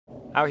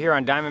Out here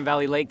on Diamond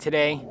Valley Lake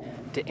today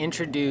to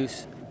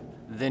introduce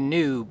the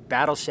new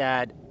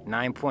Shad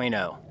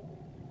 9.0.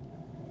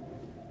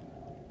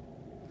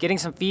 Getting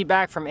some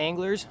feedback from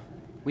anglers.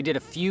 We did a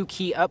few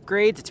key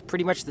upgrades. It's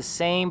pretty much the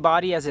same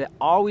body as it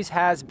always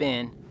has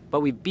been,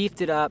 but we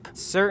beefed it up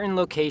certain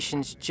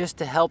locations just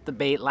to help the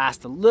bait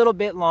last a little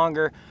bit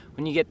longer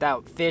when you get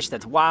that fish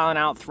that's wilding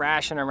out,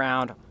 thrashing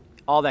around,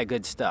 all that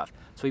good stuff.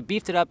 So we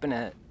beefed it up in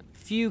a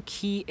few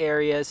key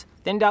areas,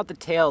 thinned out the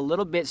tail a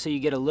little bit so you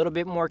get a little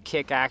bit more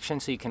kick action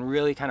so you can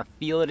really kind of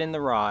feel it in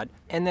the rod.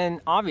 And then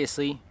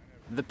obviously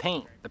the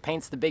paint. The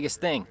paint's the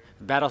biggest thing.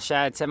 The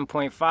Shad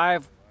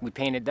 7.5, we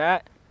painted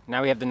that.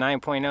 Now we have the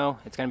 9.0,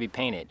 it's gonna be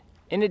painted.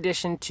 In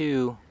addition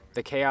to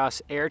the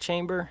Chaos air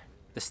chamber,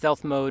 the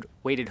stealth mode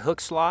weighted hook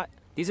slot,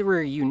 these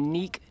were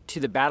unique to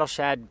the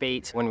Shad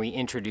baits when we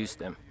introduced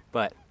them.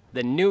 But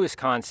the newest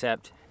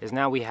concept is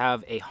now we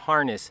have a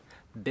harness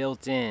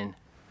built in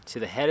to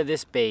the head of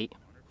this bait,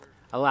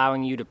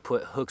 allowing you to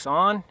put hooks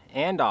on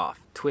and off,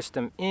 twist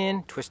them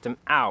in, twist them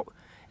out.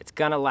 It's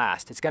gonna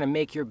last. It's gonna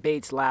make your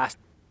baits last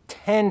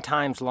 10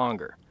 times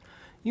longer.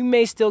 You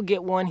may still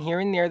get one here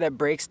and there that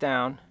breaks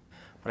down,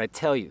 but I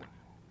tell you,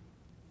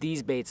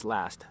 these baits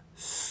last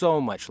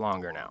so much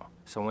longer now.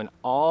 So when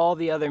all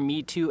the other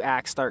Me Too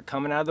acts start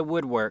coming out of the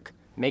woodwork,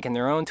 making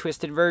their own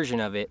twisted version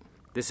of it,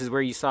 this is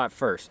where you saw it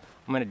first.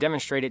 I'm gonna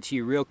demonstrate it to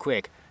you real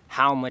quick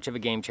how much of a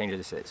game changer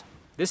this is.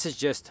 This is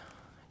just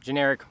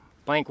generic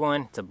blank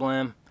one, it's a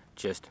blim,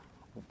 just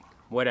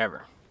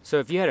whatever. So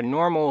if you had a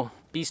normal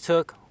beast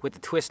hook with the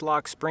twist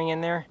lock spring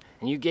in there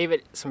and you gave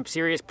it some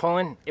serious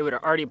pulling, it would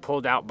have already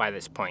pulled out by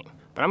this point.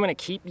 But I'm gonna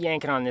keep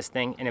yanking on this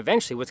thing, and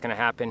eventually what's gonna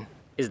happen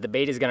is the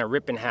bait is gonna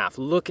rip in half.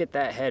 Look at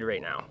that head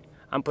right now.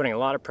 I'm putting a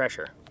lot of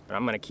pressure, but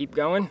I'm gonna keep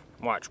going.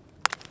 Watch,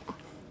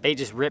 bait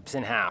just rips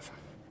in half.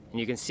 And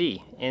you can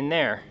see in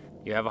there,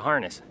 you have a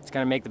harness. It's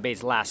gonna make the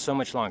baits last so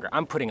much longer.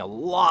 I'm putting a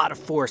lot of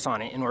force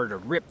on it in order to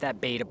rip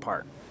that bait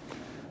apart.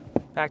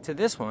 Back to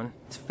this one,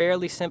 it's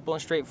fairly simple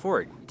and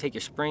straightforward. You take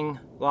your spring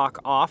lock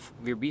off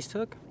of your beast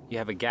hook, you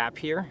have a gap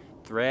here,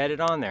 thread it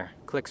on there,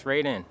 clicks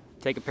right in.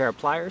 Take a pair of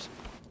pliers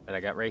that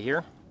I got right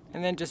here,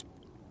 and then just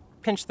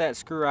pinch that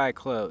screw eye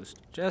closed,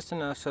 just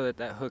enough so that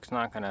that hook's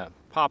not gonna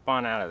pop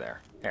on out of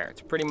there. There,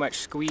 it's pretty much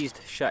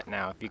squeezed shut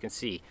now, if you can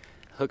see.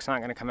 The hook's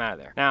not gonna come out of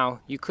there. Now,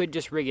 you could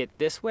just rig it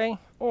this way,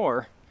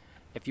 or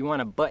if you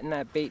wanna button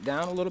that bait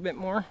down a little bit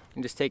more,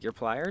 and just take your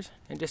pliers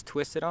and just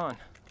twist it on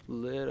a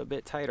little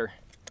bit tighter.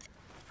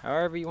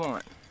 However you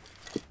want.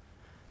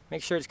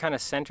 Make sure it's kind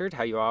of centered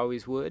how you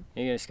always would.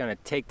 You're just gonna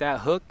take that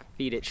hook,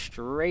 feed it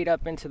straight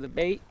up into the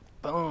bait,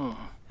 boom.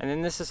 And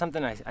then this is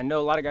something I know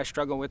a lot of guys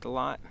struggle with a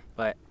lot,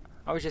 but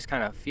I always just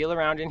kind of feel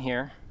around in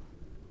here,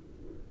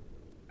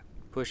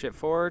 push it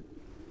forward,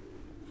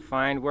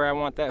 find where I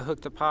want that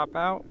hook to pop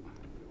out,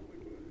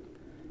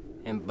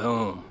 and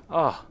boom.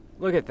 Oh,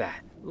 look at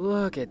that,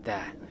 look at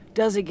that.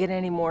 Does it get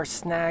any more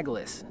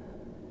snagless?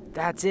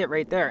 That's it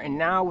right there. And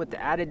now with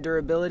the added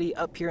durability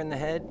up here in the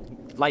head,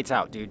 lights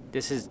out, dude.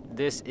 This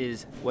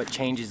is what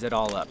changes it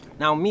all up.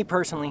 Now, me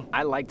personally,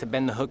 I like to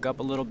bend the hook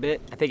up a little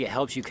bit. I think it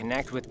helps you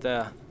connect with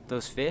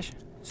those fish.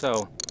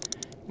 So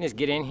you just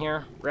get in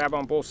here, grab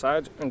on both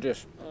sides, and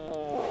just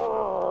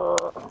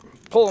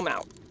pull them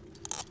out.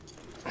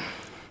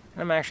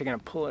 I'm actually gonna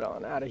pull it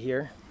on out of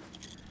here.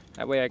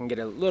 That way I can get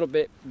a little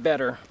bit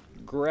better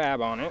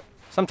grab on it.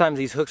 Sometimes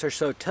these hooks are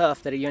so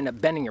tough that you end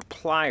up bending your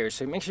pliers,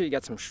 so make sure you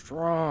got some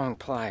strong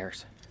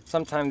pliers.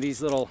 Sometimes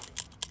these little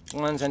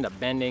ones end up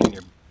bending and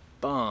you're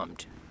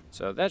bummed.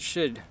 So that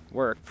should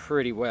work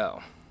pretty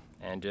well.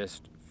 And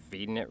just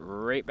feeding it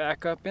right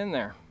back up in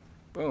there.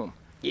 Boom.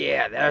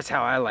 Yeah, that's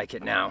how I like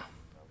it now.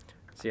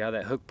 See how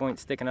that hook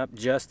point's sticking up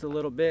just a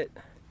little bit?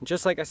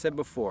 Just like I said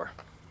before.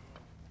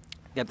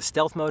 You got the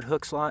stealth mode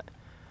hook slot,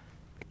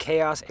 the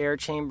Chaos air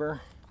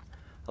chamber,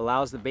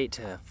 allows the bait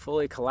to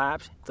fully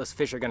collapse. Those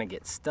fish are gonna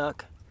get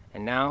stuck.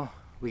 And now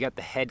we got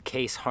the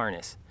Headcase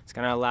Harness. It's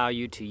gonna allow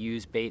you to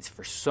use baits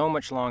for so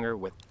much longer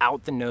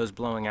without the nose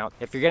blowing out.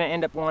 If you're gonna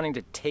end up wanting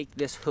to take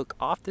this hook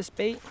off this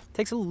bait, it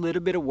takes a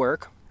little bit of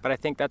work, but I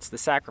think that's the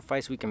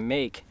sacrifice we can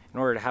make in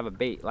order to have a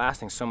bait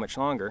lasting so much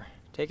longer.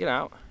 Take it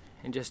out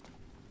and just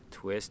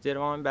twist it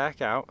on back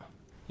out.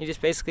 You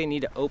just basically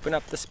need to open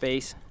up the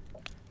space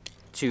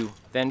to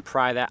then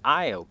pry that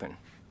eye open.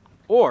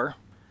 Or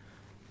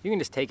you can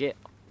just take it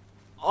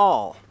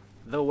all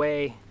the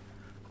way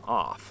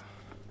off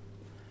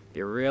if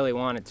you really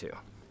wanted to.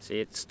 See,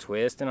 it's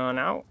twisting on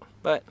out,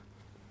 but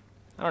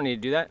I don't need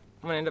to do that.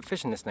 I'm gonna end up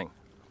fishing this thing.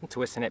 I'm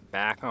twisting it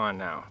back on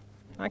now.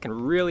 I can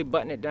really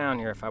button it down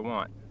here if I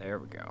want. There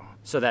we go.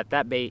 So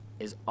that bait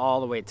is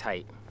all the way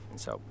tight. And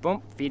so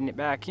boom, feeding it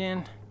back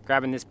in,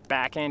 grabbing this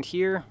back end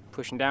here,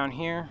 pushing down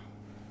here,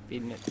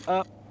 feeding it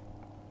up,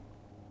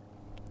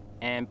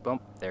 and boom,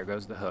 there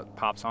goes the hook,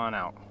 pops on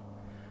out.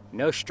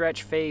 No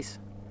stretch face,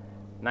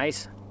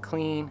 nice,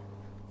 clean,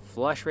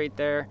 flush right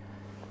there,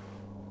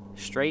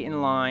 straight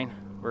in line,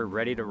 we're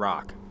ready to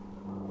rock.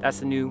 That's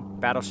the new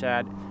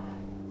Shad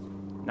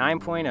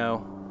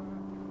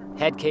 9.0,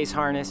 Headcase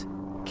Harness,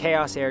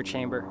 Chaos air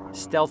chamber,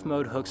 stealth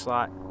mode hook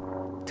slot.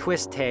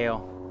 twist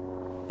tail.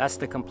 That's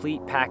the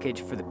complete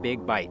package for the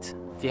big bites.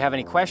 If you have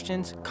any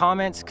questions,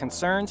 comments,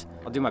 concerns,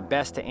 I'll do my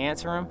best to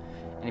answer them.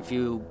 And if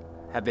you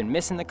have been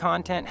missing the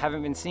content,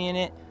 haven't been seeing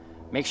it,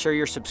 make sure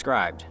you're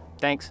subscribed.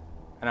 Thanks,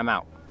 and I'm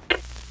out.